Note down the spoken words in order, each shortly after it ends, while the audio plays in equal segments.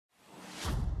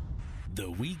The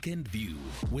Weekend View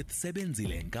with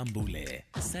Sebenzile Nkambule,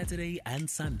 Saturday and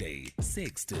Sunday,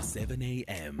 6 to 7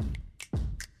 a.m.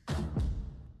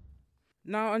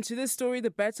 Now, onto this story, the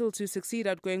battle to succeed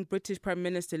outgoing British Prime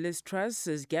Minister Liz Truss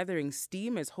is gathering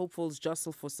steam as hopefuls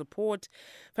jostle for support.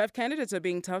 5 candidates are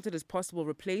being touted as possible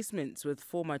replacements, with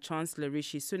former Chancellor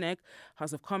Rishi Sunak,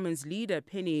 House of Commons leader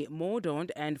Penny Mordaunt,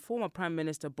 and former Prime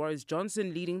Minister Boris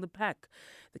Johnson leading the pack.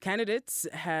 The candidates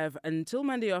have until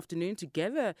Monday afternoon to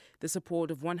gather the support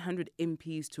of 100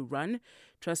 MPs to run.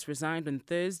 Truss resigned on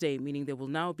Thursday, meaning there will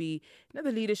now be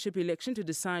another leadership election to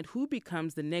decide who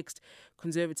becomes the next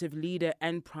Conservative leader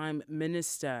and Prime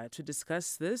Minister. To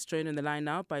discuss this, joined on the line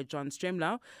now by John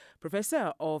Stremlau,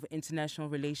 Professor of International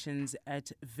Relations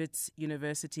at Wits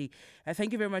University.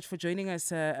 Thank you very much for joining us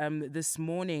this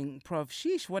morning, Prof.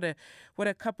 Sheesh, what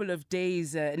a couple of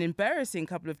days, an embarrassing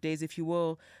couple of days, if you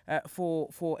will,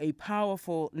 for a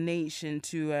powerful nation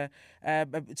to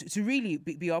really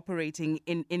be operating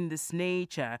in this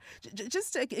nature.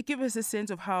 Just give us a sense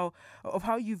of how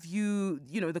you view,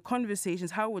 the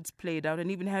conversations, how it's played out, and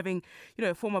even having,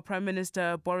 former Prime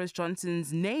Minister Boris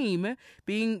Johnson's name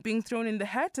being thrown in the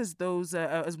hat as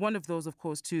one of those, of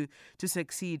course, to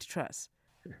succeed Truss.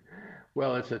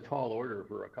 Well, it's a tall order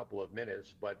for a couple of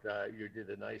minutes, but you did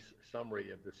a nice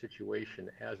summary of the situation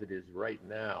as it is right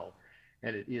now,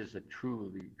 and it is a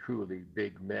truly, truly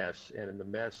big mess, and the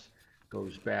mess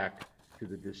goes back to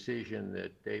the decision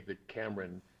that David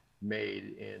Cameron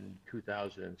made in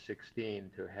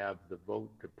 2016 to have the vote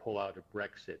to pull out of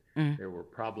Brexit. There were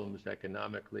problems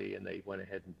economically, and they went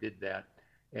ahead and did that.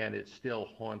 And it still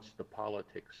haunts the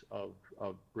politics of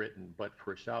Britain. But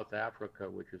for South Africa,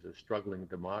 which is a struggling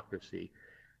democracy,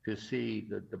 to see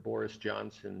the Boris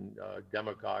Johnson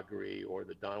demagoguery or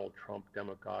the Donald Trump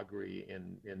demagoguery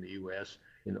in the U.S.,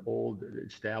 in old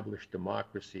established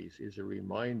democracies, is a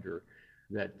reminder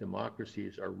that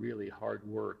democracies are really hard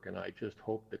work. And I just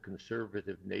hope the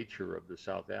conservative nature of the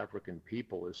South African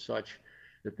people is such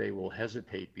that they will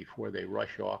hesitate before they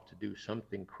rush off to do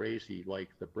something crazy like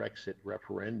the Brexit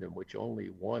referendum, which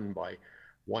only won by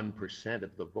 1%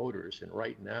 of the voters. And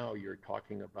right now you're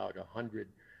talking about 100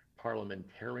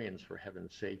 parliamentarians, for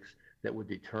heaven's sakes, that would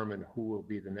determine who will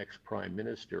be the next prime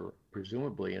minister,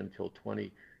 presumably until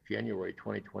January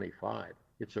 2025.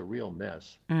 It's a real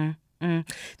mess.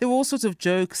 There were all sorts of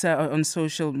jokes on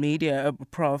social media,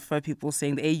 Prof. People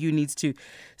saying the AU needs to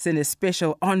send a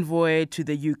special envoy to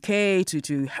the UK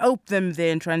to help them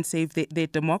there and try and save their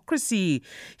democracy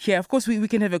here. Of course, we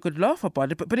can have a good laugh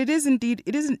about it, but it is indeed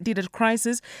a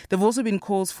crisis. There have also been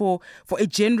calls for a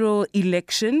general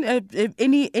election.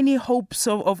 Any hopes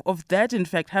of that, in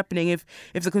fact, happening if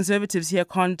the Conservatives here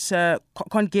can't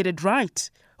get it right,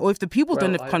 or if the people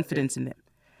don't have confidence in them?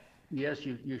 Yes,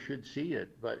 you should see it,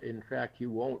 but in fact you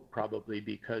won't, probably,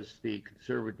 because the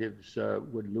Conservatives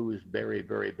would lose very,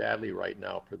 very badly right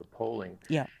now for the polling.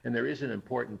 Yeah. And there is an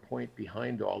important point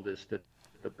behind all this, that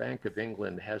the Bank of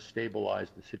England has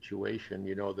stabilized the situation.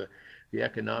 The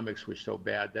economics was so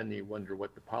bad, then you wonder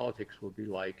what the politics will be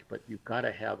like, but you've got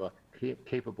to have a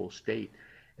capable state.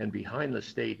 And behind the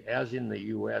state, as in the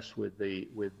U.S. with the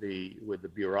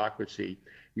bureaucracy,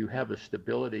 you have a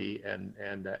stability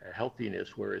and a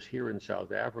healthiness. Whereas here in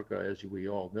South Africa, as we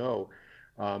all know,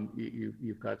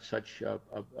 you've got such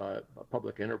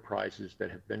public enterprises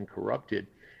that have been corrupted,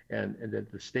 and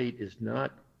that the state is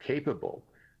not capable.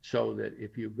 So that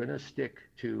if you're going to stick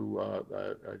to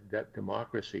that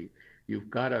democracy, you've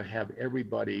got to have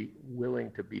everybody willing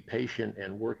to be patient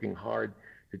and working hard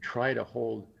to try to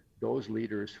hold those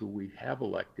leaders who we have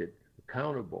elected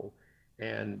accountable.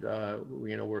 And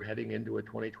we're heading into a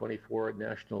 2024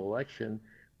 national election,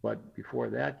 but before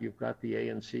that you've got the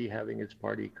ANC having its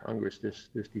party congress this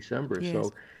December. Yes.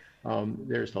 So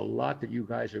there's a lot that you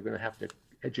guys are going to have to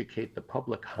educate the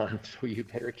public on, so you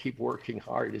better keep working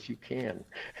hard as you can.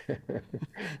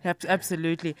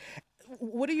 Absolutely.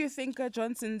 What do you think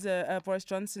Boris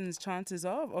Johnson's chances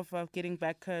of getting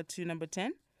back to number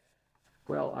 10?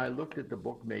 Well, I looked at the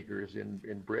bookmakers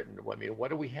in Britain. I mean,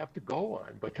 what do we have to go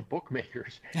on but the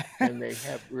bookmakers? And they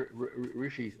have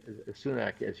Rishi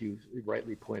Sunak, as you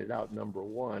rightly pointed out, number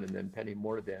 1, and then Penny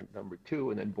Mordaunt, number 2,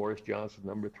 and then Boris Johnson,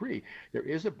 number 3. There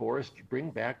is a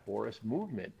Bring Back Boris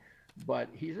movement, but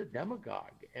he's a demagogue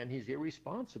and he's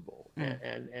irresponsible.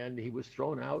 And he was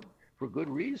thrown out for good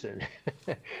reason.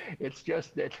 It's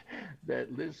just that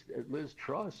Liz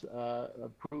Truss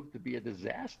proved to be a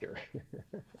disaster.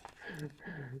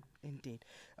 Indeed.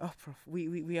 Oh, Prof,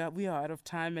 we are out of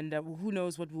time, and who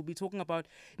knows what we'll be talking about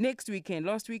next weekend.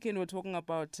 Last weekend we were talking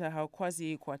about how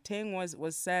Kwasi Kwarteng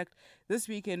was sacked. This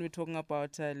weekend we're talking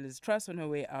about Liz Truss on her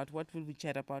way out. What will we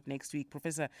chat about next week?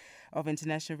 Professor of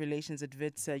International Relations at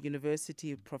Wits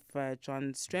University, Prof.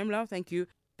 John Stremlau. Thank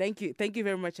you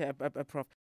very much, Prof.